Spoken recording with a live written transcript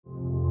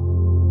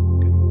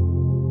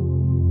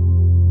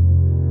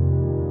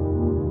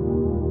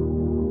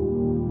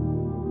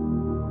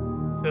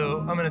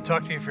want to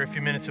talk to you for a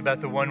few minutes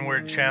about the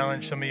one-word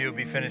challenge. Some of you will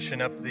be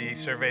finishing up the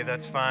survey,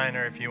 that's fine.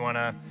 Or if you want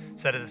to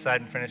set it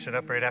aside and finish it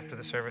up right after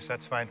the service,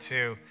 that's fine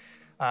too.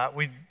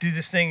 We do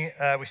this thing,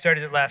 we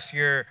started it last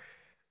year,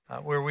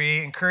 where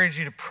we encourage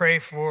you to pray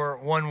for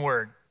one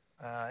word.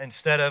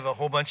 Instead of a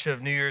whole bunch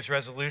of New Year's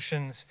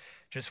resolutions,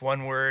 just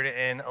one word,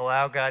 and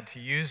allow God to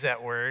use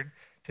that word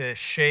to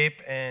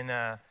shape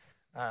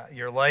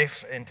your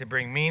life and to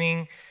bring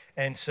meaning.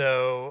 And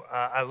so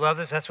I love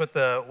this. That's what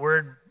the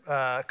word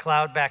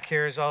cloud back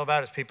here is all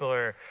about, is people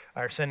are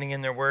sending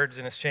in their words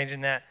and it's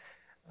changing that.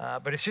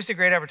 But it's just a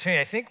great opportunity.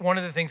 I think one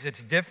of the things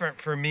that's different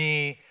for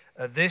me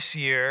this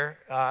year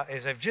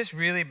is I've just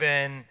really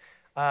been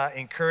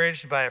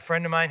encouraged by a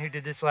friend of mine who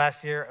did this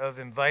last year of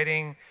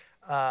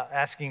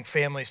asking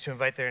families to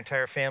invite their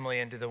entire family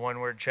into the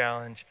one-word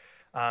challenge,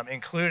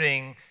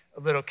 including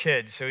little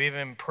kids. So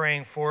even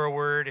praying for a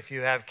word if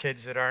you have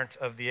kids that aren't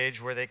of the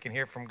age where they can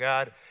hear from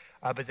God,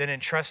 but then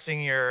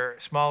entrusting your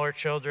smaller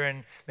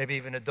children, maybe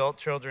even adult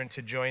children,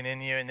 to join in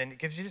you. And then it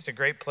gives you just a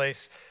great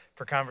place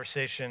for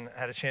conversation.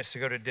 I had a chance to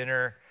go to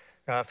dinner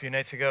a few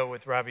nights ago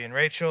with Robbie and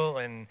Rachel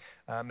and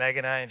Meg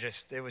and I, and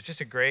it was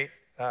just a great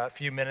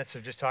few minutes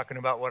of just talking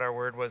about what our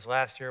word was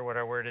last year, what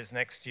our word is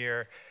next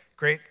year.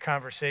 Great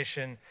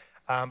conversation.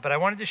 But I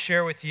wanted to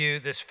share with you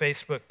this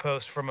Facebook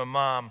post from a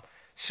mom,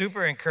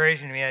 super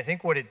encouraging to me. I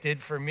think what it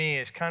did for me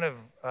is kind of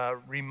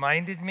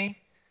reminded me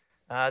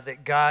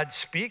that God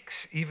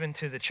speaks even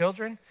to the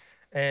children.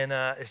 And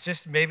it's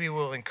just maybe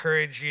will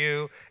encourage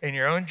you in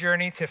your own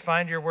journey to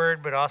find your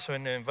word, but also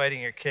in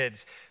inviting your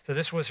kids. So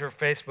this was her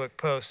Facebook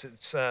post.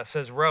 It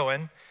says,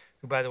 Rowan,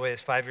 who by the way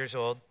is 5 years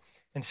old,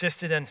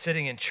 insisted on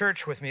sitting in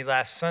church with me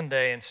last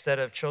Sunday instead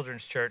of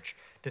children's church,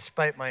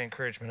 despite my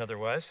encouragement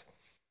otherwise.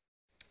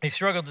 He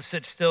struggled to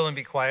sit still and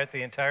be quiet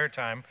the entire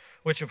time,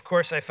 which of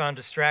course I found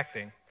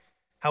distracting.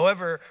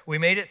 However, we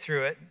made it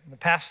through it. The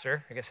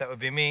pastor, I guess that would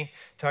be me,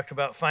 talked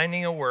about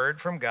finding a word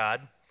from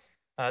God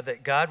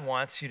that God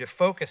wants you to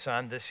focus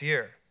on this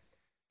year.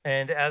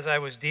 And as I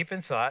was deep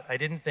in thought, I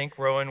didn't think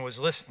Rowan was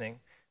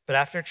listening, but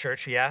after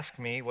church, he asked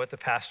me what the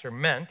pastor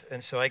meant,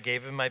 and so I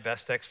gave him my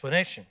best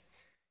explanation.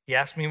 He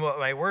asked me what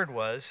my word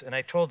was, and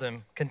I told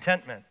him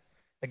contentment.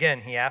 Again,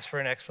 he asked for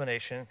an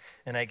explanation,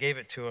 and I gave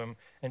it to him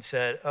and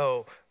said,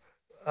 oh,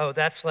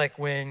 that's like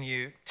when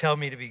you tell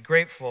me to be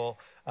grateful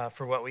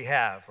for what we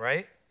have,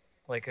 right?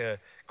 Like a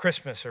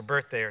Christmas or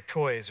birthday or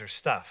toys or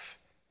stuff.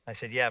 I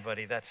said, yeah,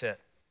 buddy, that's it.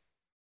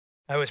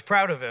 I was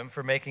proud of him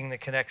for making the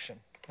connection,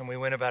 and we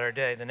went about our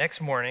day. The next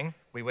morning,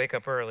 we wake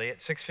up early. At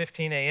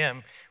 6:15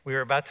 a.m., we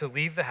were about to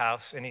leave the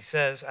house, and he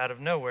says, out of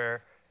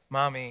nowhere,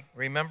 Mommy,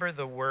 remember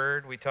the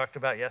word we talked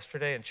about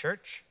yesterday in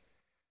church?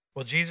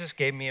 Well, Jesus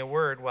gave me a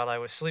word while I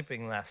was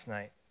sleeping last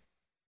night.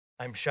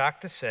 I was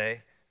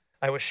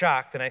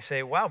shocked, and I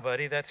say, wow,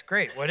 buddy, that's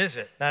great. What is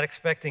it? Not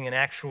expecting an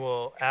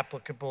actual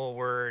applicable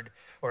word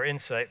or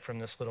insight from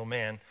this little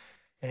man.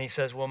 And he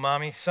says, well,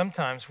 Mommy,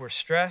 sometimes we're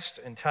stressed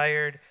and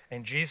tired,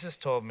 and Jesus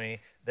told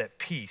me that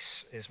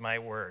peace is my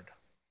word.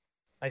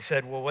 I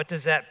said, well, what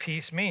does that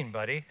peace mean,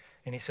 buddy?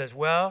 And he says,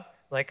 well,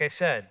 like I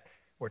said,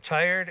 we're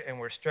tired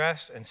and we're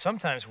stressed, and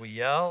sometimes we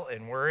yell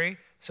and worry,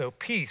 so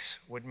peace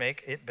would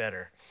make it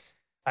better.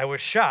 I was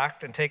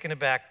shocked and taken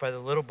aback by the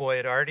little boy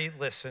had already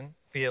listened,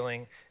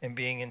 feeling, and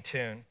being in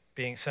tune,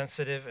 being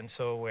sensitive and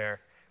so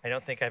aware. I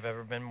don't think I've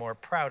ever been more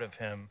proud of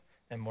him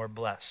and more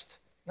blessed.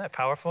 Isn't that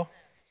powerful?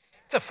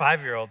 It's a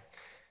 5-year-old.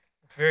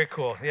 It's very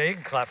cool. Yeah, you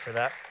can clap for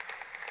that.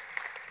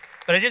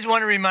 But I just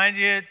want to remind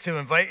you to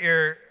invite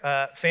your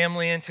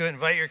family into it,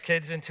 invite your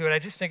kids into it. I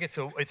just think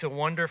it's a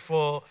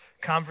wonderful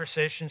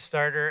conversation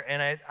starter,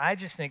 and I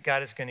just think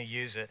God is going to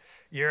use it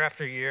year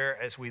after year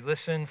as we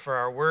listen for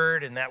our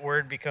word, and that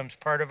word becomes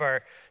part of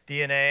our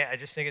DNA. I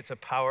just think it's a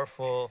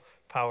powerful,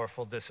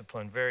 powerful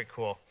discipline. Very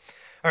cool.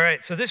 All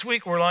right, so this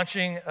week we're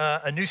launching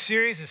a new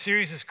series. The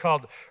series is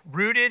called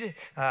Rooted,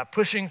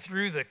 Pushing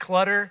Through the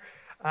Clutter.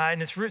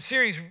 And this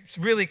series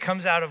really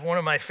comes out of one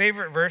of my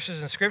favorite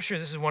verses in Scripture.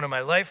 This is one of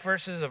my life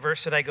verses, a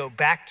verse that I go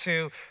back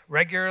to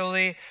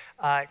regularly.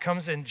 It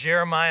comes in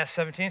Jeremiah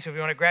 17. So if you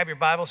want to grab your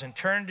Bibles and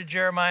turn to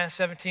Jeremiah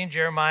 17,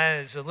 Jeremiah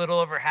is a little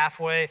over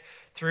halfway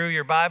through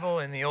your Bible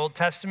in the Old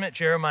Testament,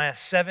 Jeremiah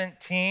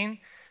 17.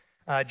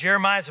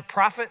 Jeremiah is a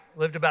prophet,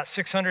 lived about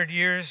 600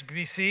 years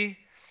BC.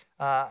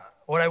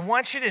 What I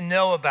want you to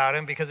know about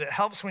him, because it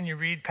helps when you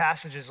read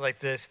passages like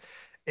this,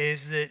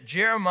 is that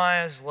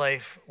Jeremiah's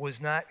life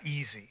was not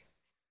easy.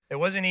 It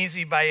wasn't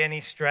easy by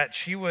any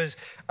stretch. He was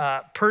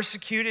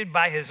persecuted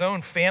by his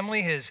own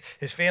family, his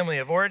family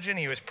of origin.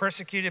 He was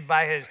persecuted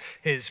by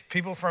his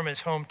people from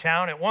his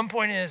hometown. At one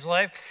point in his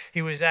life,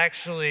 he was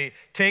actually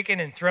taken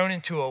and thrown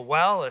into a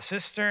well, a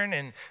cistern,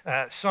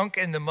 and sunk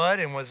in the mud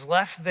and was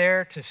left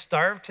there to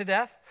starve to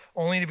death,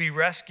 only to be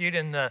rescued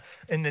in the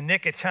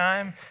nick of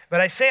time.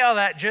 But I say all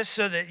that just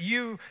so that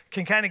you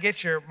can kind of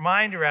get your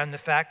mind around the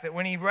fact that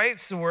when he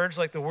writes the words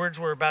like the words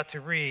we're about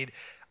to read,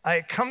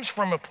 it comes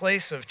from a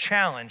place of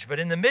challenge. But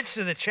in the midst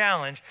of the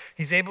challenge,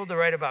 he's able to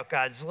write about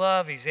God's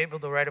love. He's able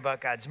to write about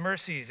God's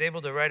mercy. He's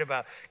able to write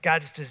about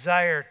God's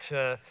desire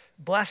to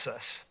bless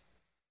us.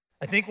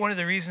 I think one of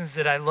the reasons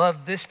that I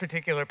love this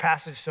particular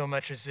passage so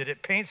much is that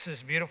it paints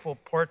this beautiful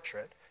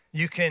portrait.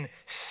 You can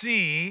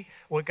see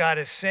what God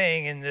is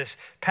saying in this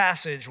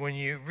passage when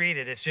you read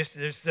it. It's just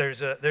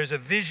there's a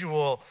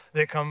visual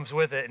that comes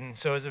with it, and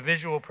so as a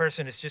visual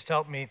person, it's just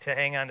helped me to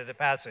hang on to the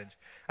passage.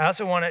 I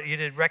also want you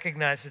to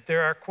recognize that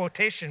there are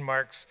quotation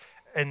marks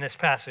in this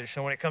passage.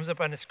 So when it comes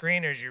up on the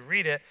screen or as you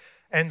read it,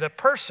 and the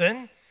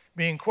person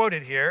being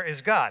quoted here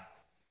is God.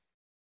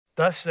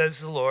 Thus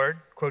says the Lord,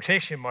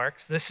 quotation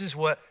marks. This is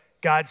what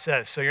God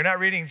says. So you're not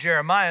reading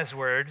Jeremiah's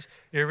words,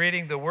 you're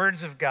reading the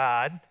words of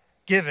God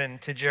given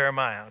to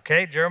Jeremiah,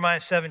 okay? Jeremiah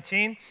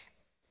 17,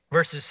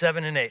 verses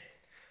 7 and 8.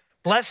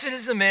 Blessed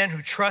is the man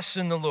who trusts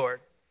in the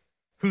Lord,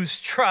 whose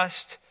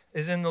trust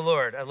is in the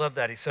Lord. I love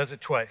that. He says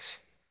it twice.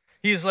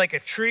 He is like a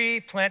tree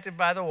planted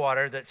by the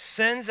water that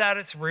sends out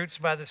its roots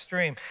by the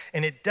stream,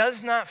 and it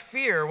does not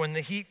fear when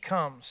the heat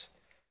comes,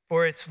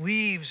 for its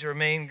leaves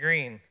remain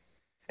green.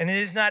 And it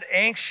is not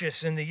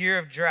anxious in the year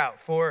of drought,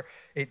 for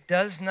it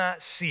does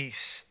not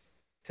cease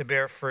to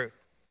bear fruit.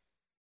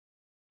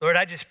 Lord,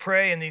 I just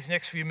pray in these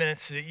next few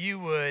minutes that you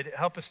would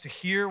help us to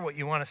hear what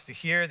you want us to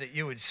hear, that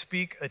you would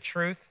speak a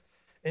truth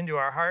into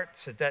our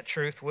hearts, that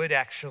truth would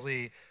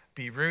actually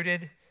be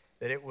rooted,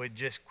 that it would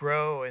just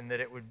grow, and that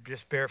it would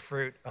just bear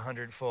fruit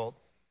 100-fold.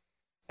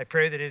 I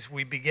pray that as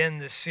we begin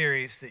this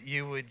series, that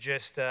you would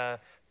just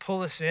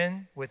pull us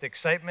in with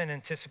excitement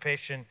and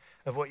anticipation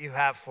of what you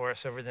have for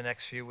us over the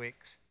next few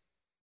weeks.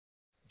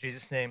 In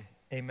Jesus' name,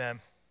 amen.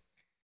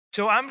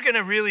 So I'm going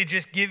to really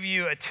just give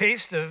you a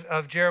taste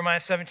of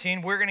Jeremiah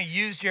 17. We're going to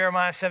use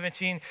Jeremiah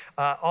 17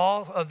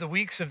 all of the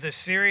weeks of this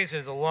series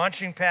as a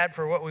launching pad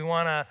for what we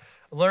want to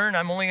learn.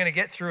 I'm only going to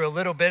get through a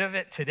little bit of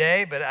it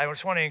today, but I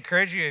just want to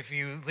encourage you, if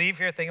you leave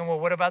here thinking, well,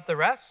 what about the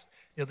rest?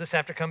 You'll just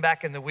have to come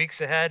back in the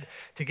weeks ahead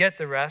to get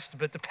the rest.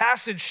 But the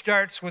passage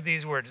starts with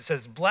these words. It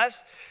says,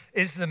 blessed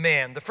is the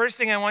man. The first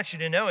thing I want you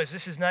to know is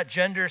this is not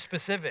gender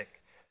specific.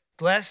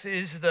 Blessed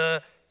is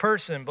the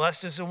person,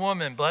 blessed is a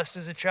woman, blessed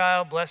is a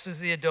child, blessed is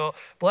the adult,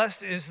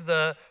 blessed is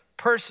the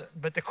person.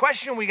 But the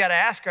question we got to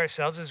ask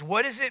ourselves is,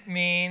 what does it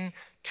mean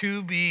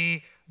to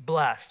be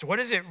blessed? What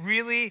does it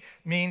really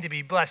mean to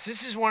be blessed?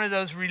 This is one of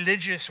those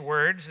religious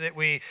words that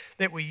we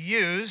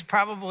use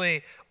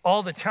probably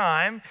all the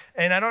time,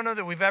 and I don't know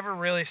that we've ever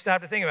really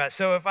stopped to think about it.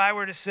 So if I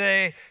were to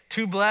say,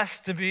 too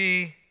blessed to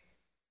be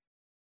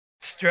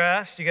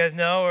stressed, you guys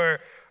know, or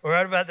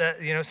what about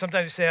that? You know,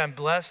 sometimes you say I'm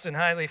blessed and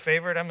highly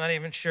favored. I'm not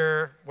even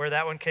sure where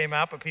that one came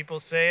out, but people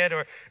say it.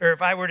 Or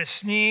if I were to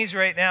sneeze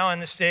right now on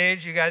the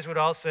stage, you guys would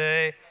all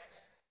say,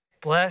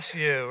 bless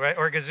you, right?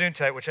 Or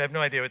Gesundheit, which I have no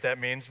idea what that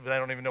means, but I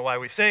don't even know why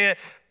we say it.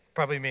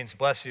 Probably means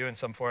bless you in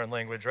some foreign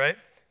language, right?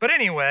 But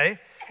anyway,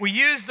 we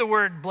use the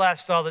word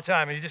blessed all the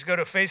time. And you just go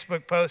to a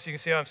Facebook post, you can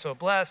see, oh, I'm so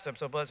blessed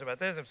about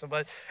this, I'm so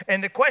blessed.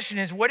 And the question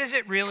is, what does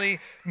it really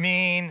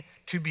mean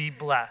to be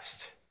blessed?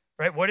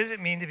 Right? What does it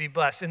mean to be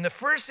blessed? And the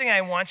first thing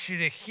I want you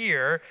to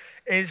hear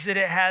is that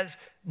it has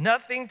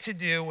nothing to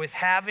do with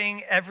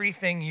having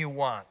everything you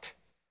want.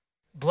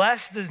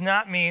 Blessed does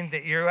not mean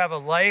that you have a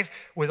life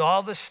with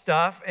all the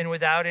stuff and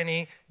without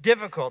any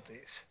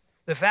difficulties.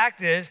 The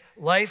fact is,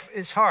 life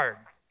is hard.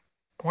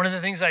 One of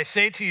the things I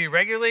say to you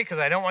regularly, because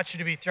I don't want you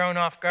to be thrown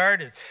off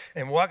guard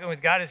and walking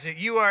with God, is that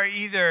you are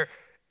either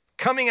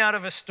coming out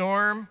of a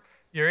storm,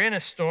 you're in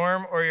a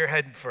storm, or you're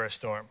heading for a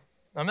storm.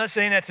 I'm not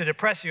saying that to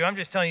depress you. I'm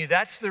just telling you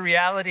that's the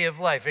reality of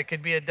life. It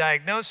could be a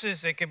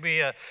diagnosis. It could be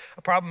a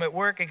problem at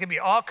work. It could be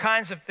all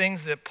kinds of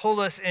things that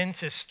pull us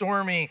into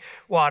stormy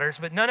waters.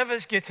 But none of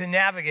us get to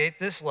navigate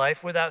this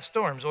life without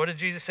storms. What did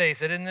Jesus say? He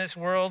said, in this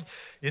world,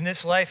 in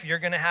this life, you're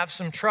going to have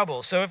some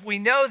trouble. So if we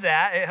know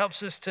that, it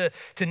helps us to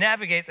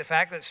navigate the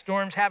fact that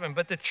storms happen.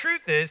 But the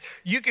truth is,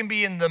 you can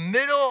be in the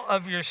middle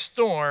of your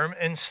storm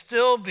and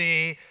still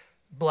be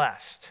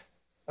blessed.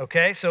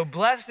 Okay? So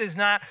blessed is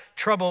not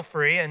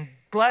trouble-free, and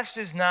blessed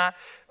is not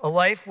a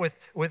life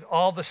with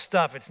all the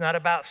stuff. It's not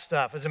about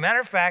stuff. As a matter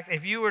of fact,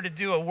 if you were to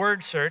do a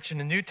word search in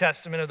the New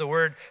Testament of the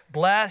word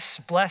bless,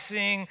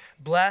 blessing,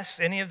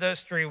 blessed, any of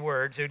those three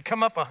words, it would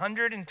come up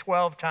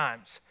 112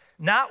 times.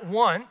 Not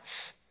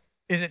once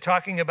is it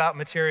talking about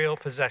material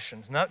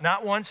possessions.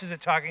 Not once is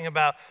it talking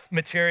about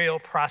material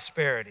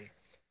prosperity.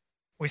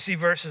 We see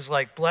verses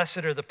like, blessed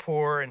are the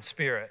poor in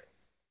spirit.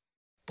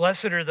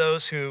 Blessed are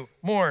those who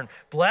mourn.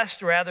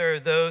 Blessed, rather, are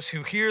those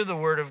who hear the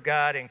word of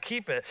God and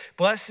keep it.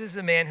 Blessed is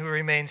the man who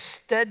remains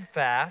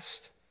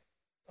steadfast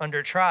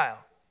under trial.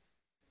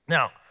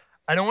 Now,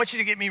 I don't want you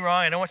to get me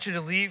wrong. I don't want you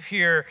to leave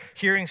here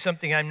hearing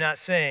something I'm not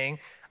saying.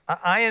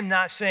 I am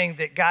not saying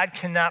that God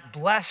cannot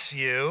bless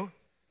you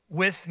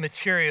with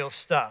material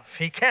stuff.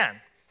 He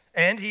can,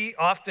 and he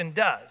often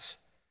does.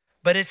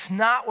 But it's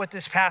not what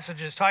this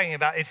passage is talking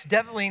about. It's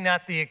definitely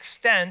not the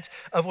extent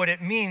of what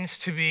it means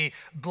to be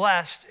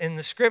blessed in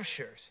the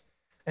scriptures.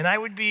 And I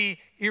would be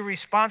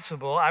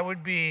irresponsible. I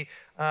would be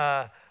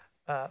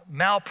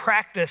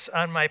malpractice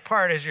on my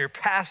part as your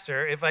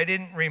pastor if I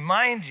didn't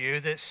remind you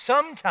that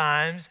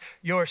sometimes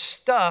your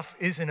stuff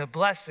isn't a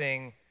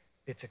blessing,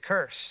 it's a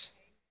curse.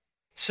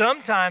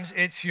 Sometimes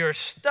it's your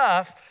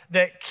stuff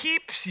that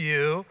keeps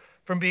you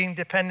from being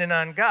dependent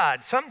on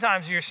God.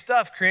 Sometimes your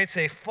stuff creates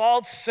a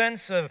false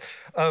sense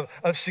of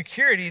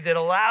security that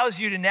allows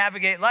you to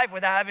navigate life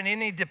without having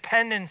any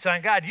dependence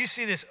on God. You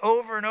see this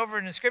over and over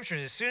in the scriptures.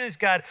 As soon as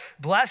God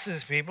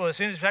blesses people, as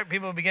soon as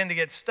people begin to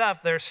get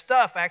stuff, their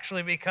stuff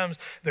actually becomes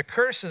the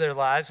curse of their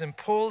lives and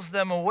pulls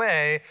them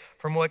away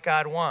from what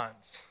God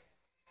wants.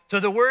 So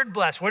the word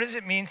blessed, what does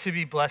it mean to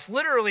be blessed?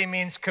 Literally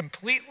means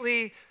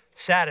completely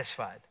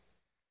satisfied.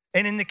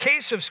 And in the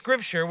case of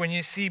Scripture, when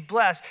you see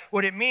blessed,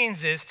 what it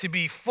means is to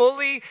be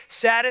fully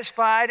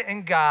satisfied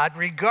in God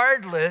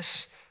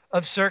regardless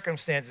of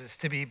circumstances.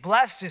 To be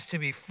blessed is to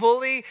be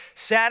fully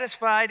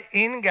satisfied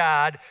in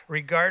God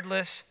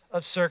regardless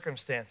of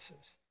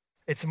circumstances.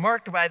 It's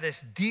marked by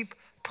this deep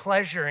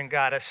pleasure in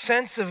God, a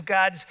sense of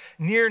God's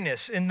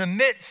nearness. In the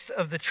midst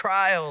of the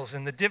trials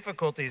and the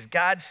difficulties,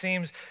 God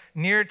seems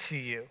near to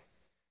you.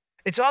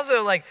 It's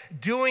also like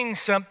doing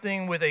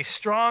something with a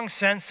strong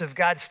sense of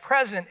God's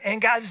presence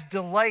and God's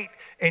delight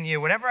in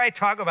you. Whenever I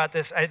talk about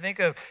this, I think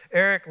of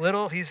Eric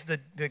Liddell. He's the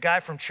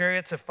guy from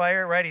Chariots of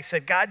Fire, right? He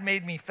said, God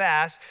made me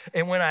fast,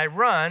 and when I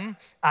run,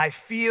 I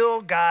feel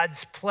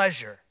God's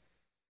pleasure.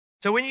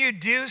 So when you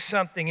do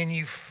something and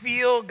you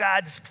feel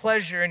God's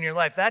pleasure in your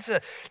life,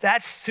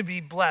 that's to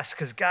be blessed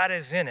because God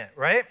is in it,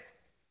 right?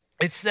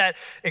 It's that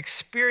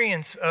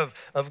experience of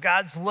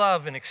God's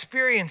love and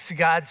experience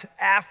God's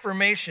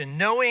affirmation,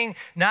 knowing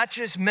not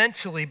just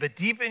mentally, but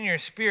deep in your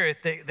spirit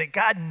that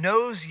God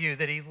knows you,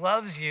 that he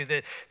loves you,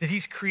 that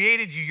he's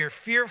created you, you're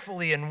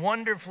fearfully and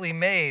wonderfully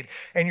made,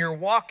 and you're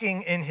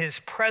walking in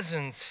his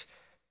presence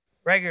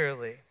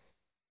regularly.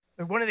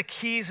 One of the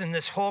keys in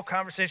this whole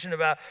conversation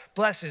about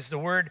blessed is the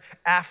word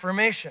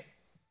affirmation.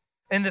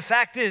 And the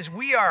fact is,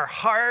 we are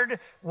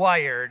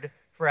hardwired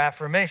for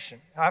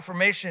affirmation.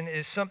 Affirmation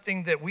is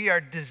something that we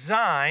are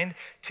designed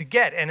to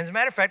get. And as a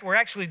matter of fact, we're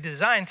actually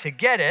designed to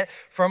get it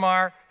from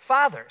our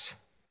fathers.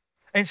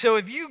 And so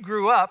if you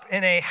grew up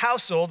in a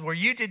household where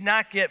you did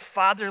not get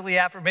fatherly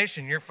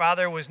affirmation, your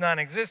father was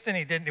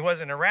non-existent, he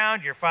wasn't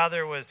around, your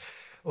father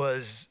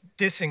was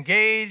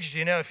disengaged.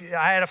 You know,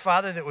 I had a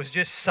father that was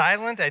just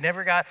silent. I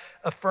never got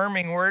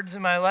affirming words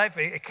in my life.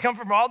 It come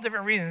from all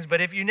different reasons,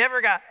 but if you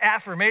never got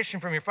affirmation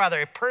from your father,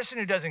 a person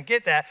who doesn't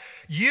get that,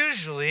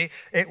 usually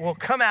it will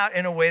come out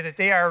in a way that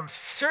they are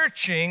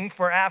searching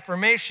for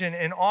affirmation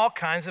in all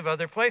kinds of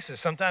other places.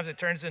 Sometimes it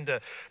turns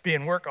into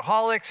being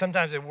workaholic.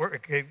 Sometimes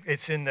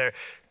it's in their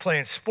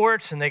playing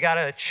sports and they got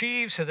to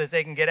achieve so that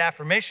they can get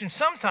affirmation.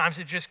 Sometimes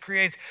it just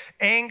creates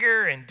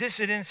anger and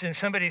dissidence in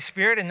somebody's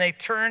spirit and they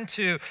turn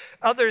to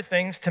other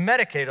things to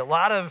medicate. A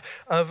lot of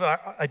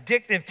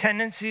addictive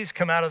tendencies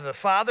come out of the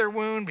father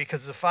wound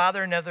because the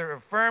father never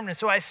affirmed. And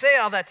so I say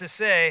all that to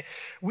say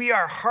we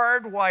are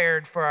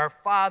hardwired for our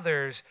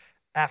father's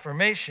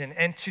affirmation.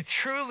 And to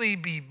truly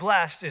be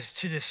blessed is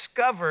to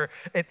discover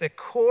at the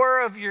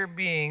core of your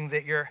being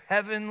that your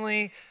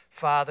heavenly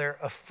Father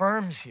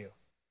affirms you,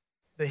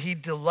 that he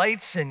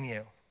delights in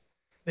you,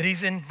 that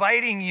he's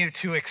inviting you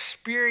to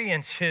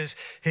experience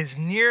his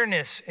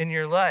nearness in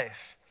your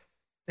life,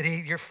 that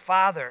your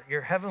Father,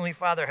 your heavenly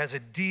Father, has a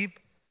deep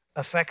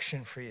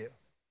affection for you.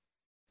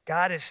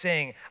 God is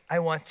saying, I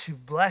want to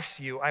bless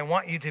you. I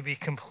want you to be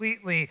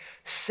completely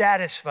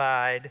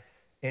satisfied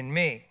in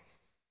me.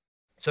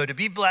 So to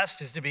be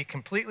blessed is to be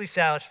completely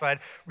satisfied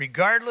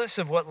regardless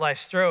of what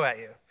life's throw at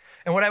you.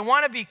 And what I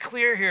want to be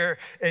clear here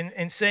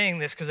in saying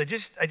this, because I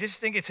just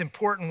think it's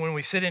important when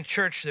we sit in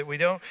church that we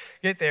don't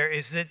get there,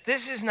 is that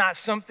this is not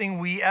something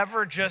we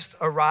ever just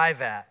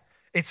arrive at.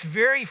 It's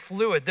very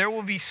fluid. There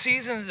will be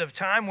seasons of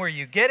time where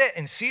you get it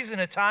and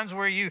seasons of times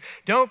where you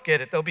don't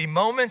get it. There'll be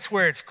moments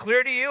where it's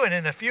clear to you, and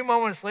in a few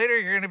moments later,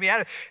 you're going to be out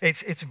of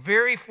it. It's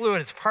very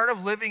fluid. It's part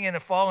of living in a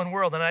fallen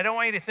world. And I don't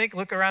want you to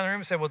look around the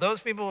room and say, well,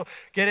 those people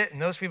get it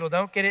and those people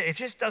don't get it. It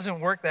just doesn't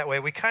work that way.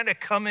 We kind of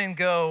come and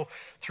go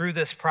through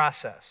this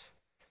process.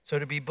 So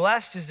to be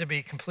blessed is to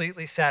be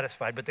completely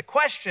satisfied. But the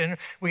question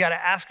we got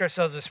to ask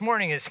ourselves this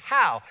morning is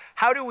how?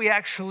 How do we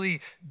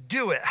actually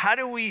do it? How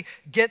do we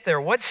get there?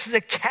 What's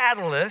the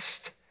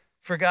catalyst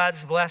for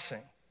God's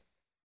blessing?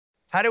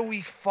 How do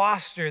we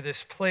foster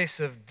this place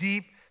of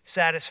deep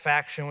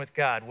satisfaction with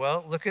God?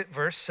 Well, look at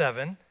verse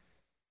 7.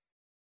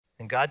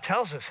 And God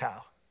tells us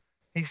how.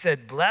 He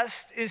said,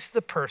 blessed is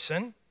the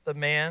person, the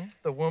man,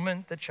 the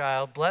woman, the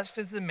child. Blessed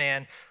is the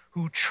man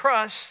who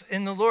trusts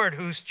in the Lord,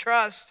 whose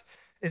trust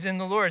is in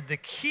the Lord. The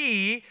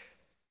key,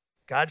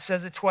 God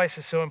says it twice,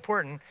 is so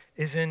important,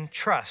 is in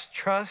trust.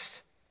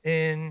 Trust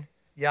in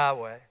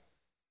Yahweh.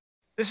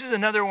 This is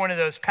another one of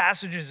those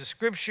passages of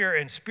scripture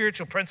and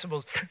spiritual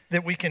principles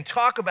that we can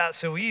talk about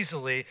so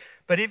easily,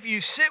 but if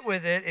you sit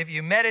with it, if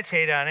you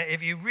meditate on it,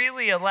 if you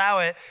really allow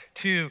it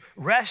to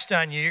rest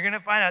on you, you're going to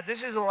find out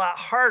this is a lot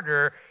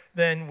harder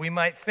than we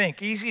might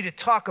think. Easy to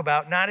talk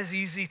about, not as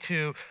easy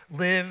to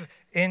live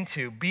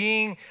into.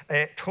 Being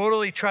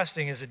totally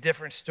trusting is a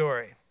different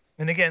story.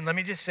 And again, let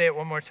me just say it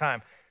one more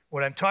time.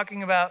 What I'm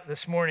talking about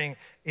this morning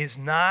is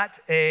not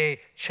a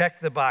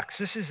check the box.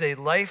 This is a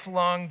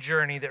lifelong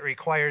journey that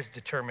requires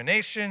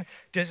determination,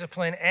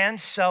 discipline, and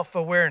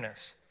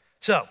self-awareness.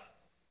 So,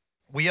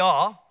 we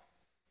all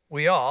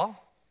we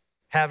all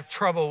have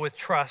trouble with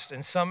trust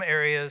in some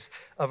areas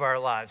of our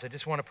lives. I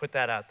just want to put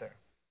that out there.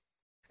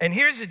 And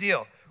here's the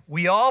deal.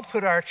 We all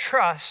put our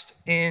trust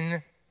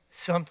in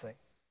something.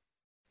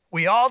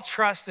 We all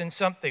trust in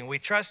something. We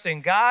trust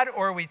in God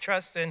or we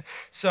trust in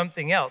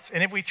something else.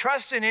 And if we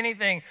trust in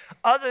anything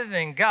other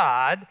than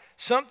God,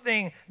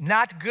 something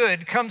not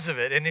good comes of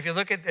it. And if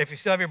you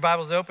still have your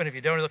Bibles open, if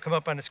you don't, it'll come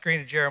up on the screen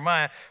of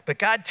Jeremiah. But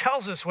God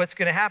tells us what's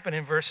going to happen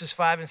in verses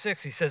 5 and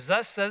 6. He says,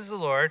 "Thus says the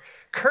Lord,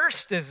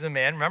 cursed is the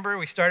man." Remember,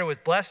 we started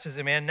with blessed is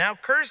the man. Now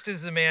cursed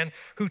is the man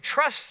who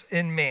trusts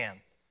in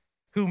man,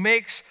 who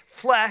makes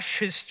flesh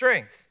his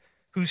strength,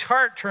 whose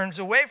heart turns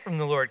away from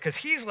the Lord, because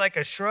he's like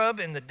a shrub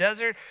in the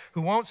desert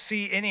who won't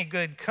see any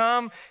good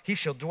come. He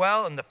shall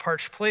dwell in the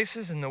parched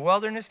places in the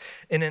wilderness,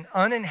 in an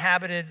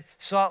uninhabited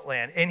salt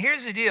land. And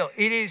here's the deal.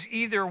 It is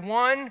either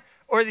one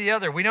or the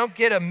other. We don't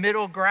get a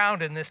middle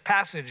ground in this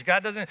passage.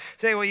 God doesn't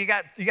say, well, you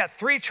got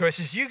three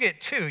choices. You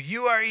get two.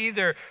 You are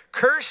either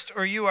cursed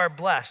or you are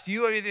blessed.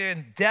 You are either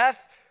in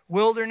death,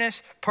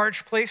 wilderness,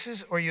 parched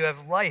places, or you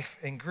have life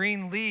and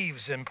green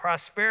leaves and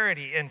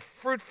prosperity and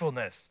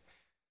fruitfulness.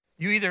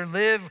 You either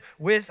live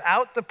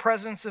without the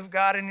presence of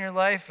God in your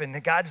life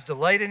and God's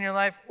delight in your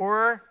life,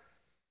 or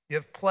you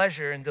have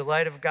pleasure and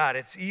delight of God.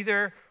 It's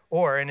either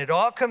or, and it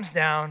all comes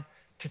down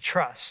to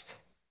trust.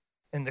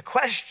 And the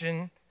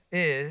question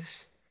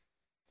is,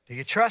 do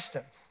you trust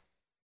him?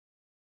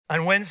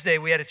 On Wednesday,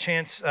 we had a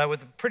chance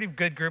with a pretty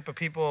good group of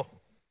people,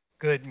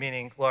 good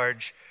meaning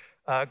large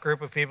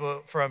group of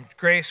people from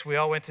Grace. We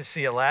all went to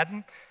see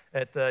Aladdin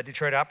at the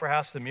Detroit Opera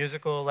House, the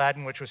musical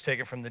Aladdin, which was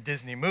taken from the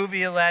Disney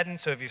movie Aladdin.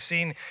 So if you've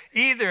seen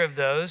either of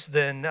those,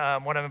 then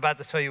what I'm about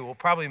to tell you will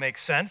probably make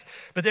sense.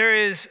 But there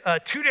is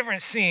two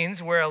different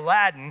scenes where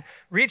Aladdin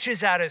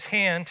reaches out his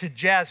hand to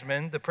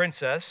Jasmine, the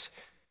princess.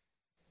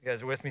 You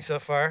guys are with me so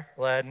far?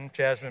 Aladdin,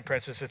 Jasmine,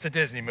 princess. It's a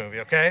Disney movie,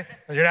 okay?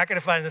 You're not going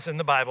to find this in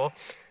the Bible.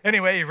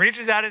 Anyway, he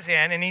reaches out his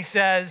hand and he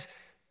says,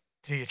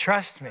 "Do you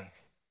trust me?"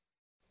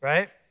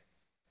 Right?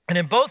 And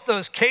in both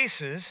those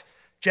cases,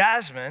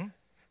 Jasmine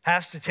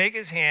has to take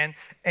his hand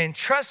and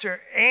trust her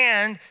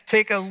and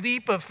take a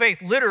leap of faith.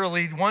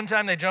 Literally, one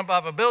time they jump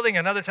off a building,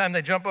 another time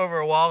they jump over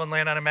a wall and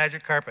land on a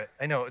magic carpet.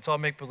 I know, it's all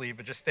make-believe,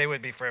 but just stay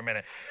with me for a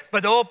minute.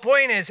 But the whole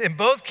point is, in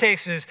both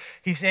cases,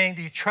 he's saying,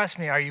 do you trust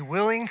me? Are you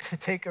willing to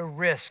take a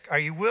risk? Are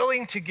you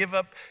willing to give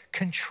up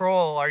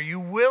control? Are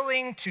you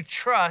willing to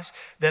trust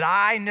that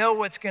I know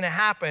what's going to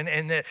happen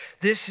and that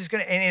this is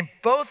going to... And in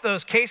both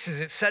those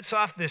cases, it sets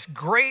off this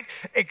great,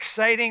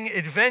 exciting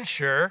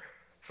adventure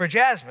for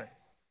Jasmine.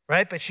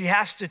 Right? But she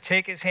has to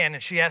take his hand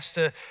and she has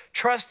to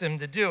trust him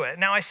to do it.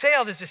 Now, I say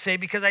all this to say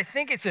because I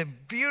think it's a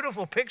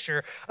beautiful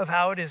picture of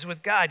how it is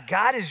with God.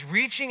 God is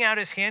reaching out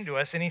his hand to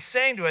us and he's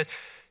saying to us,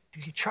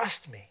 do you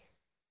trust me?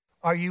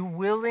 Are you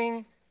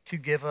willing to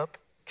give up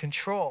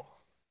control?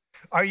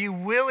 Are you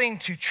willing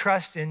to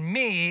trust in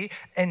me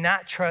and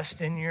not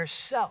trust in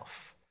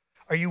yourself?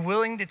 Are you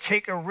willing to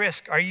take a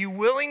risk? Are you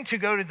willing to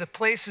go to the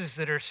places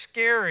that are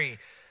scary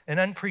and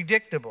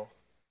unpredictable?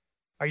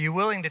 Are you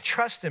willing to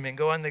trust him and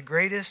go on the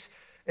greatest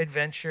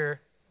adventure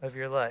of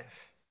your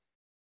life?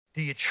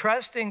 Do you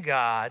trust in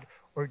God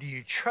or do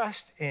you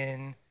trust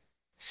in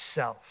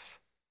self?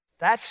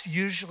 That's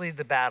usually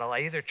the battle.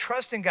 I either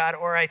trust in God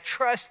or I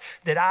trust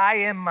that I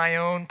am my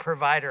own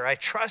provider. I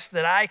trust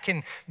that I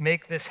can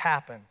make this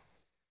happen.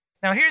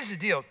 Now, here's the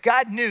deal.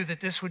 God knew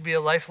that this would be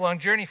a lifelong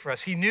journey for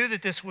us. He knew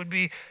that this would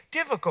be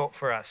difficult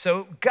for us.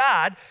 So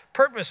God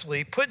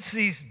purposely puts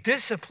these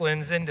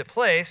disciplines into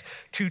place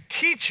to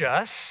teach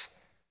us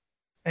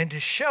and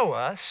to show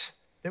us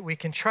that we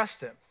can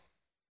trust him,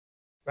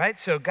 right?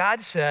 So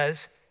God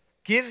says,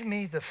 give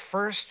me the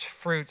first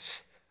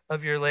fruits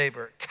of your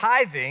labor.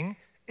 Tithing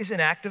is an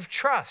act of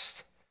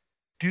trust.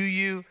 Do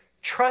you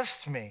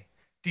trust me?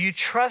 Do you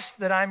trust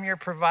that I'm your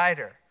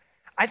provider?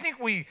 I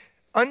think we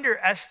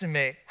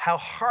underestimate how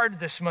hard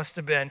this must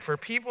have been for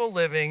people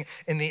living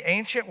in the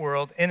ancient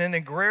world in an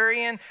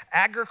agrarian,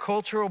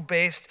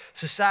 agricultural-based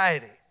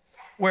society,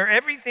 where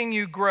everything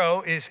you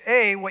grow is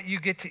A, what you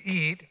get to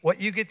eat, what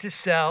you get to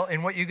sell,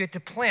 and what you get to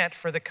plant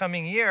for the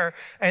coming year.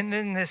 And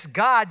then this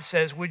God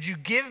says, would you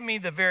give me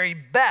the very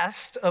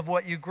best of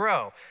what you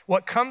grow?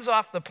 What comes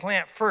off the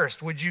plant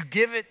first, would you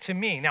give it to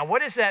me? Now,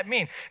 what does that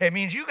mean? It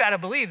means you got to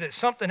believe that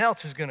something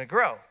else is going to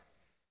grow,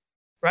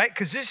 right?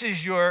 Because this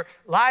is your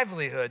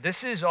livelihood.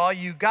 This is all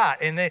you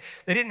got. And they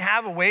didn't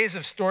have ways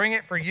of storing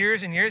it for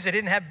years and years. They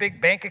didn't have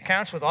big bank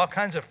accounts with all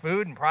kinds of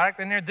food and product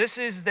in there. This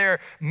is their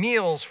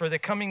meals for the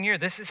coming year.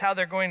 This is how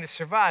they're going to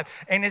survive.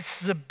 And it's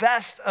the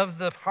best of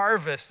the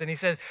harvest. And he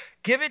says,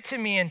 give it to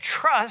me and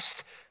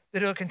trust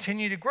that it'll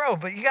continue to grow.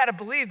 But you got to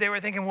believe they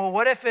were thinking, well,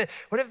 what if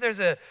there's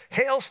a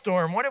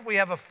hailstorm? What if we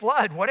have a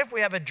flood? What if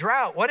we have a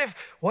drought? What if?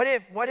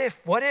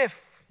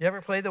 You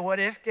ever played the what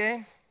if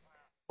game?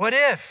 What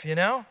if, you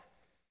know?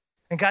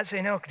 And God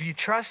saying, no, do you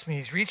trust me?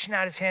 He's reaching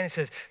out his hand and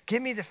says,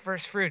 give me the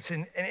first fruits.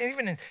 And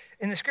even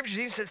in the scriptures,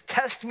 he says,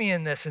 test me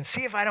in this and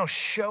see if I don't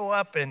show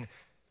up and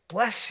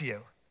bless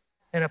you.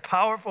 in a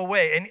powerful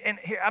way. And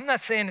here, I'm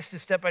not saying this to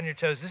step on your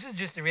toes. This is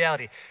just the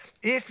reality.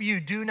 If you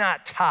do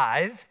not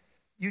tithe,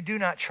 you do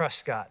not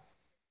trust God.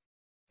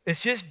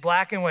 It's just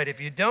black and white. If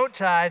you don't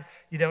tithe,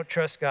 you don't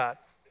trust God.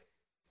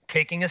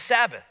 Taking a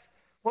Sabbath.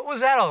 What was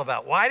that all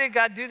about? Why did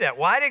God do that?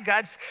 Why did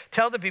God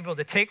tell the people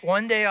to take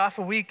one day off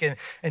a week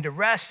and to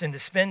rest and to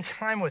spend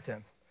time with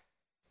him?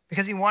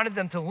 Because he wanted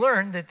them to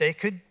learn that they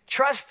could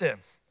trust him.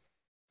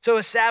 So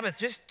a Sabbath,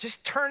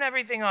 just turn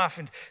everything off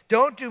and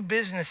don't do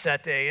business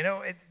that day. You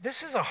know,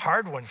 this is a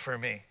hard one for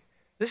me.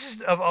 This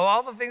is, of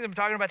all the things I'm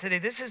talking about today,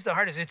 this is the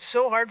hardest. It's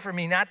so hard for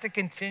me not to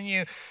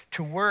continue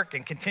to work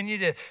and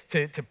continue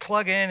to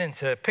plug in and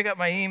to pick up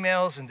my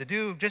emails and to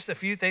do just a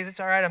few things. It's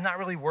all right, I'm not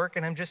really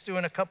working. I'm just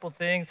doing a couple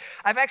things.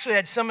 I've actually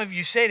had some of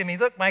you say to me,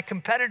 look, my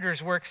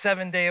competitors work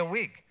 7 days a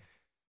week.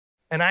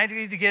 And I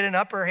need to get an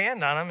upper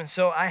hand on them, and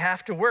so I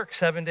have to work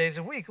 7 days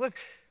a week. Look,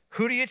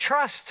 who do you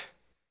trust?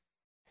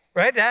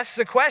 Right? That's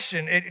the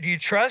question. Do you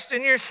trust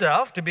in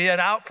yourself to be an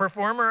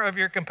outperformer of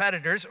your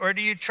competitors, or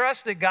do you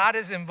trust that God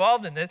is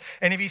involved in this?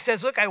 And if he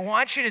says, look, I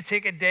want you to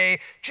take a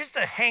day just to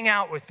hang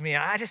out with me.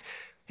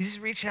 He's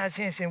just reaching out his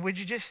hand saying, would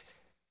you just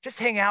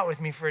hang out with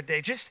me for a day?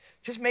 Just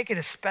make it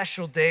a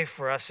special day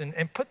for us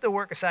and put the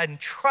work aside and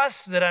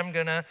trust that I'm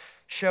going to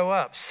show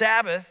up.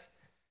 Sabbath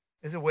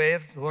is a way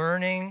of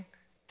learning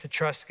to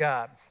trust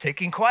God.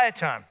 Taking quiet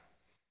time,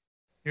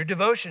 your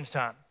devotions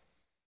time.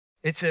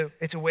 It's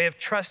a way of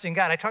trusting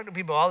God. I talk to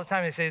people all the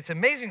time. They say, it's an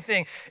amazing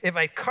thing. If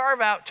I carve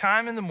out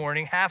time in the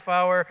morning, half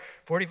hour,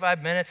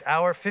 45 minutes,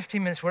 hour,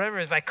 15 minutes, whatever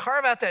it is, if I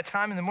carve out that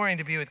time in the morning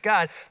to be with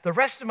God, the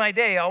rest of my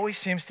day always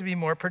seems to be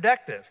more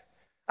productive.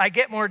 I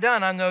get more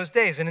done on those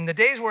days. And in the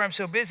days where I'm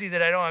so busy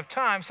that I don't have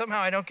time, somehow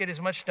I don't get as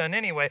much done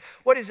anyway.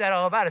 What is that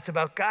all about? It's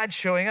about God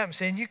showing up and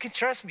saying, you can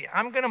trust me.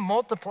 I'm going to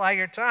multiply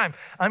your time.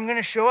 I'm going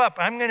to show up.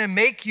 I'm going to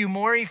make you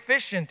more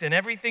efficient in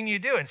everything you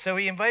do. And so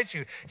he invites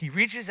you. He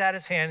reaches out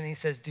his hand and he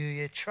says, do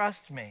you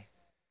trust me?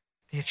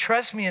 Do you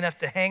trust me enough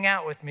to hang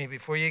out with me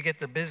before you get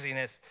the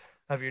busyness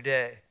of your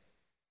day?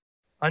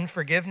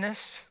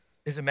 Unforgiveness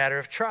is a matter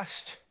of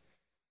trust.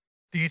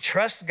 Do you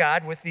trust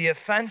God with the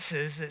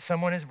offenses that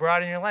someone has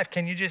brought in your life?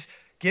 Can you just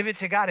give it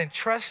to God and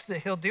trust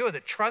that he'll deal with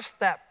it? Trust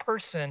that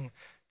person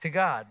to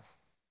God.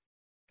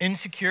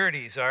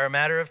 Insecurities are a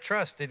matter of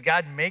trust. Did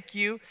God make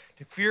you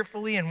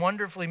fearfully and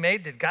wonderfully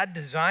made? Did God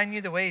design you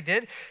the way he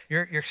did?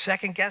 You're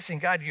second guessing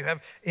God. You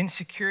have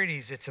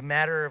insecurities. It's a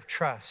matter of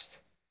trust.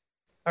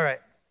 All right,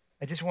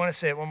 I just want to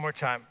say it one more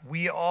time.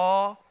 We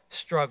all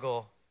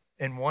struggle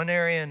in one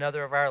area or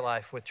another of our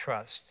life with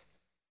trust.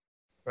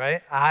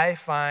 Right? I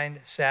find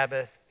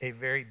Sabbath a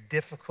very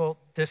difficult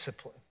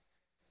discipline.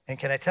 And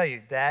can I tell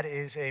you, that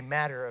is a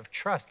matter of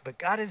trust. But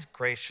God is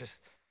gracious.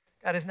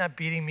 God is not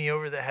beating me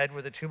over the head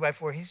with a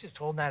 2x4. He's just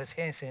holding out his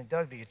hand and saying,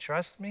 Doug, do you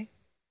trust me?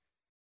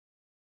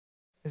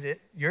 Is it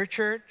your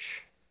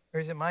church or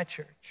is it my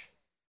church?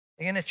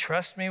 Are you going to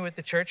trust me with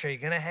the church? Are you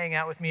going to hang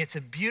out with me? It's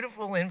a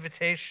beautiful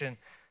invitation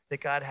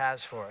that God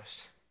has for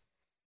us.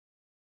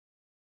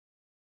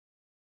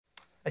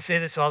 I say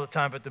this all the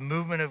time, but the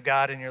movement of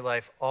God in your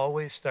life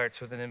always starts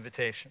with an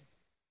invitation.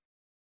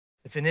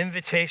 It's an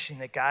invitation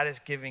that God is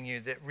giving you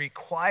that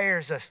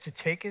requires us to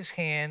take his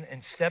hand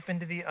and step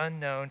into the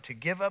unknown, to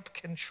give up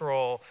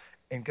control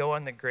and go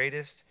on the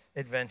greatest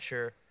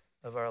adventure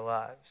of our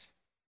lives.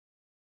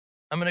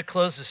 I'm going to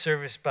close the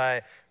service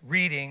by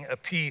reading a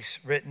piece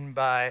written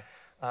by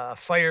a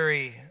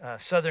fiery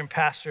Southern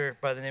pastor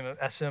by the name of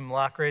S.M.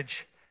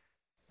 Lockridge.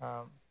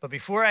 But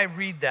before I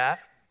read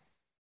that,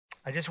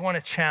 I just want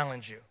to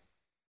challenge you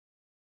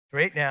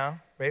right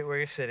now, right where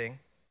you're sitting,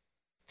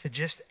 to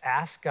just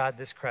ask God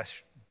this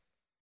question.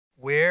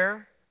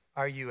 Where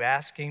are you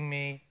asking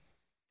me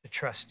to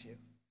trust you?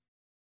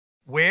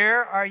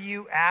 Where are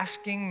you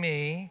asking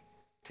me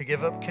to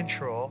give up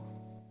control?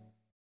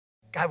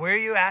 God, where are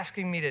you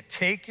asking me to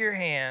take your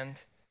hand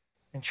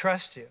and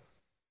trust you?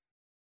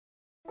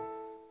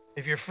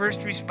 If your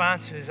first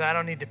response is, I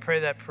don't need to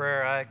pray that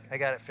prayer, I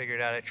got it figured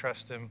out, I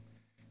trust him,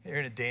 you're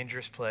in a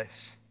dangerous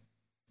place.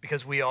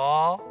 Because we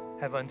all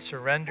have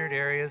unsurrendered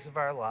areas of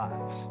our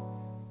lives.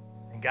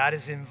 And God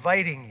is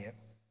inviting you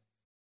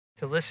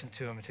to listen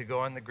to him, to go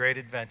on the great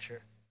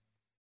adventure.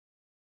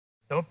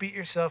 Don't beat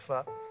yourself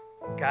up.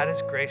 God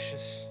is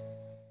gracious.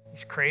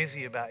 He's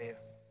crazy about you.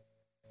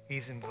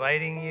 He's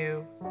inviting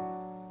you.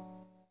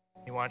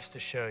 He wants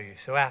to show you.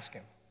 So ask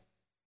him,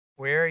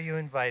 where are you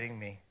inviting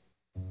me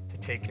to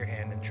take your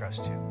hand and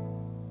trust you?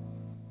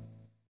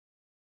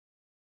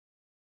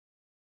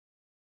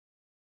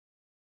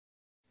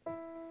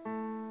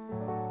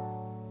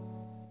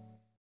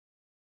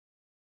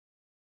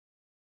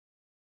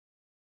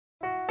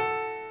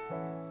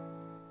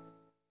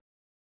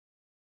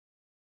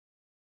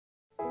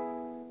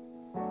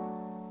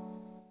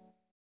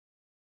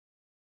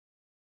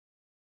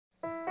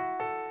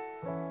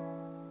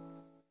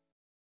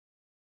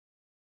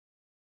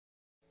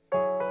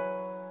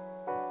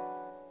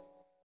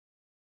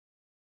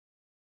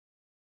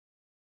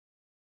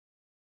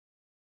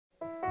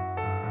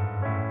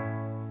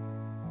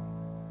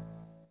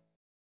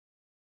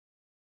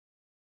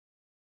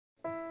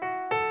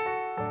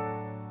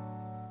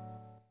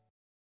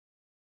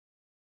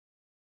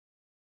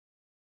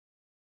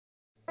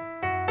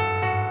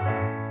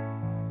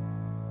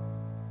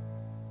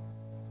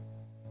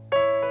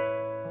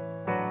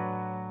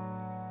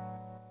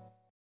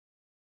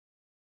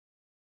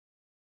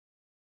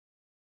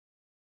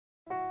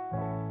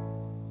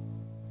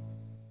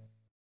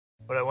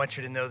 What I want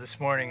you to know this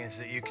morning is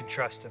that you can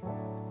trust him.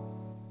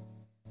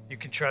 You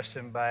can trust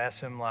him by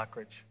S.M.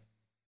 Lockridge.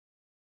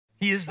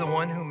 He is the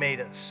one who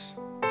made us.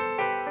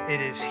 It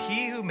is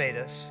he who made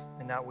us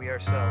and not we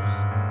ourselves.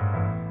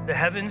 The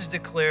heavens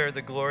declare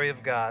the glory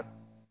of God,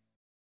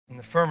 and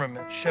the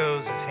firmament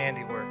shows his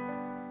handiwork.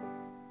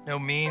 No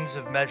means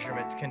of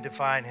measurement can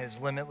define his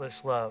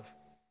limitless love.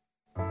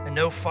 And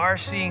no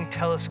far-seeing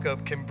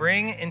telescope can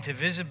bring into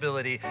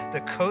visibility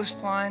the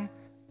coastline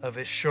of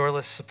his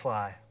shoreless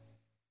supply.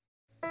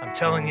 I'm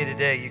telling you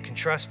today, you can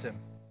trust him.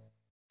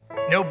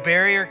 No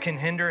barrier can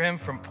hinder him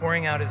from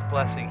pouring out his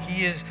blessing.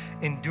 He is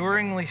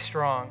enduringly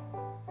strong.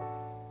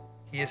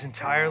 He is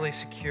entirely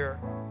secure.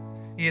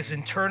 He is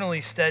internally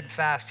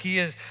steadfast. He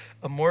is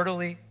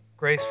immortally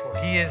graceful.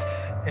 He is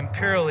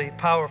imperially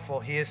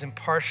powerful. He is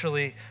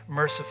impartially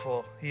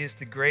merciful. He is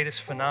the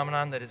greatest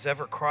phenomenon that has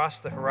ever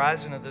crossed the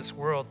horizon of this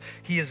world.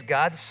 He is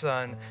God's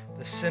Son,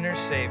 the sinner's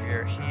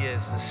Savior. He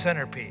is the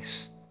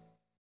centerpiece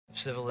of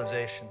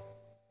civilization.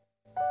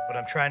 What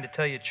I'm trying to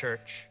tell you,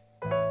 church,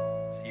 is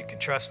that you can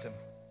trust him.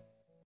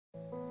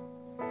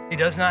 He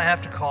does not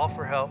have to call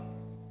for help.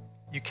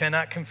 You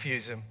cannot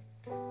confuse him.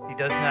 He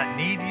does not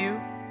need you.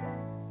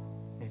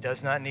 He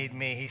does not need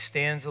me. He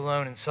stands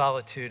alone in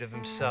solitude of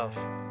himself.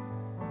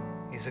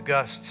 He's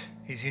august.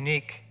 He's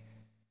unique.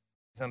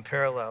 He's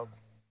unparalleled.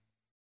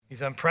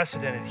 He's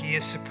unprecedented. He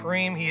is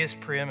supreme. He is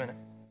preeminent.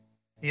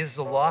 He is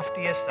the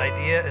loftiest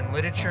idea in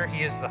literature.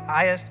 He is the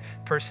highest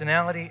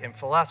personality in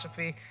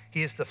philosophy.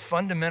 He is the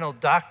fundamental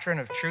doctrine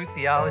of true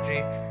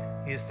theology.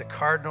 He is the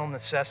cardinal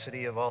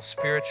necessity of all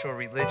spiritual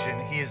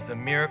religion. He is the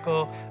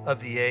miracle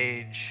of the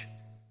age.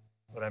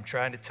 What I'm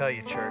trying to tell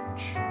you,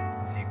 church,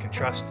 is that you can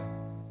trust him.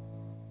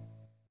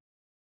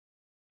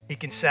 He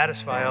can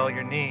satisfy all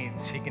your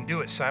needs. He can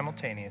do it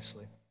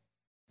simultaneously.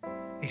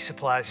 He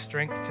supplies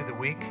strength to the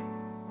weak.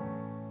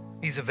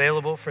 He's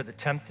available for the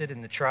tempted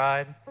and the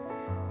tried.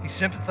 He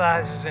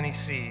sympathizes and he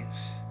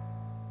sees.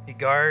 He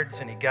guards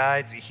and he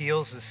guides. He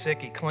heals the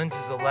sick. He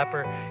cleanses the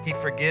leper. He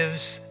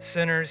forgives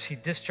sinners. He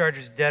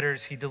discharges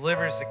debtors. He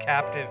delivers the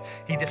captive.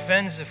 He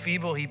defends the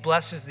feeble. He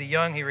blesses the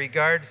young. He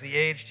regards the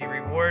aged. He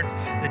rewards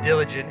the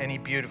diligent, and he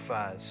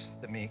beautifies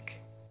the meek.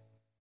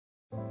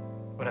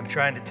 What I'm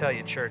trying to tell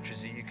you, church,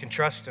 is that you can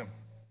trust him.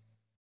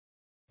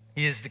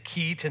 He is the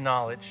key to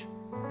knowledge,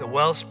 the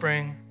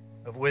wellspring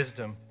of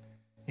wisdom.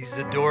 He's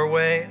the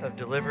doorway of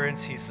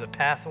deliverance. He's the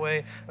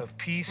pathway of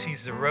peace.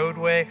 He's the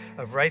roadway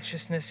of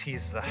righteousness. He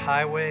is the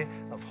highway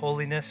of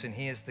holiness, and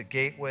he is the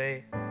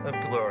gateway of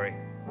glory.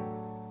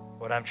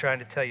 What I'm trying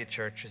to tell you,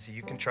 church, is that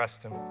you can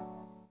trust him.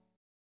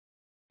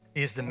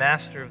 He is the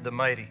master of the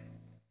mighty,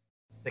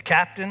 the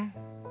captain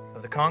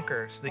of the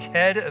conquerors, the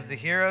head of the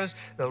heroes,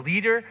 the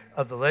leader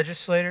of the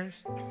legislators,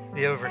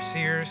 the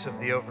overseers of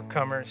the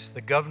overcomers,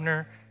 the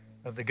governor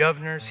of the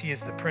governors. He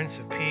is the Prince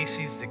of Peace.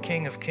 He's the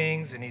King of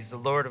Kings, and he's the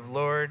Lord of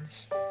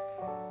Lords,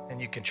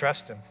 and you can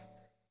trust him.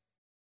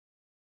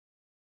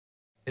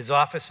 His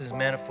office is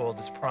manifold.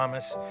 His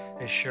promise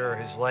is sure.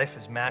 His life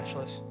is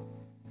matchless.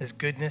 His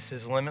goodness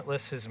is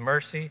limitless. His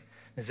mercy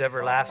is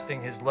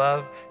everlasting. His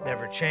love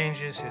never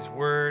changes. His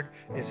word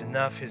is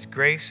enough. His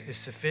grace is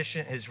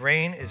sufficient. His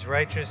reign is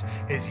righteous.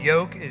 His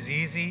yoke is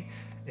easy,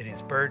 and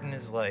his burden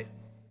is light.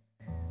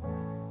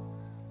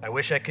 I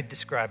wish I could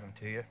describe him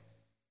to you.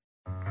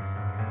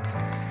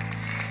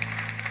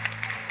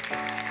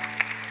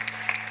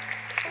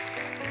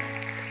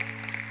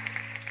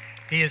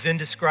 He is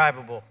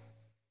indescribable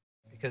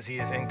because he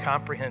is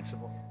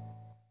incomprehensible.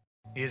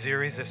 He is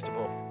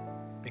irresistible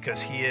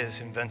because he is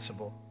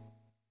invincible.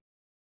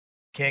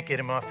 You can't get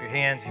him off your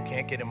hands. You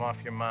can't get him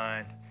off your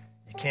mind.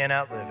 You can't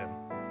outlive him,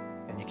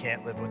 and you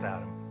can't live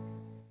without him.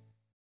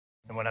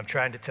 And what I'm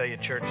trying to tell you,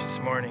 church, this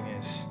morning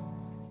is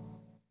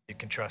you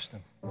can trust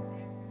him.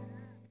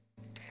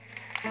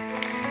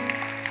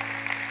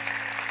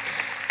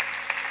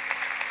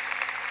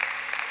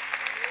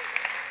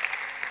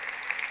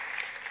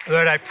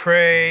 Lord, I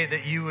pray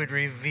that you would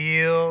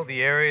reveal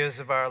the areas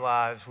of our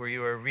lives where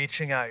you are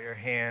reaching out your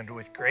hand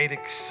with great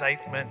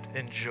excitement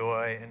and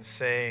joy and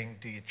saying,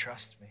 do you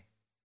trust me?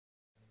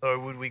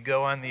 Lord, would we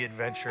go on the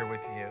adventure with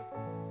you?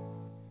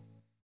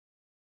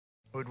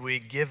 Would we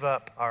give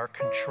up our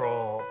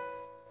control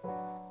to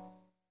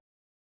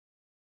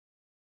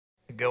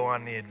go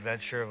on the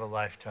adventure of a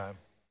lifetime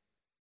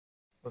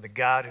with a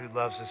God who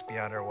loves us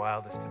beyond our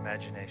wildest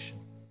imagination?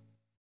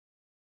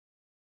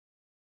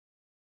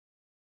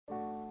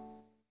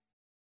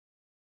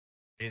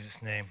 In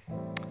Jesus' name,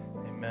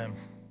 amen.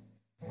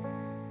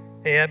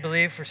 Hey, I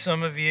believe for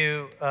some of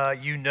you,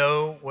 you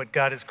know what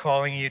God is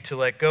calling you to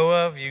let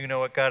go of. You know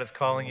what God is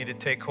calling you to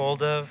take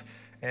hold of.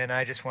 And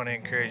I just want to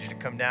encourage you to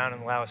come down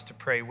and allow us to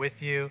pray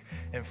with you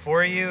and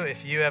for you.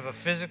 If you have a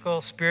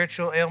physical,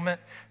 spiritual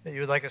ailment that you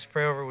would like us to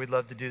pray over, we'd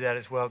love to do that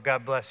as well.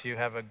 God bless you.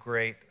 Have a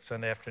great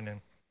Sunday afternoon.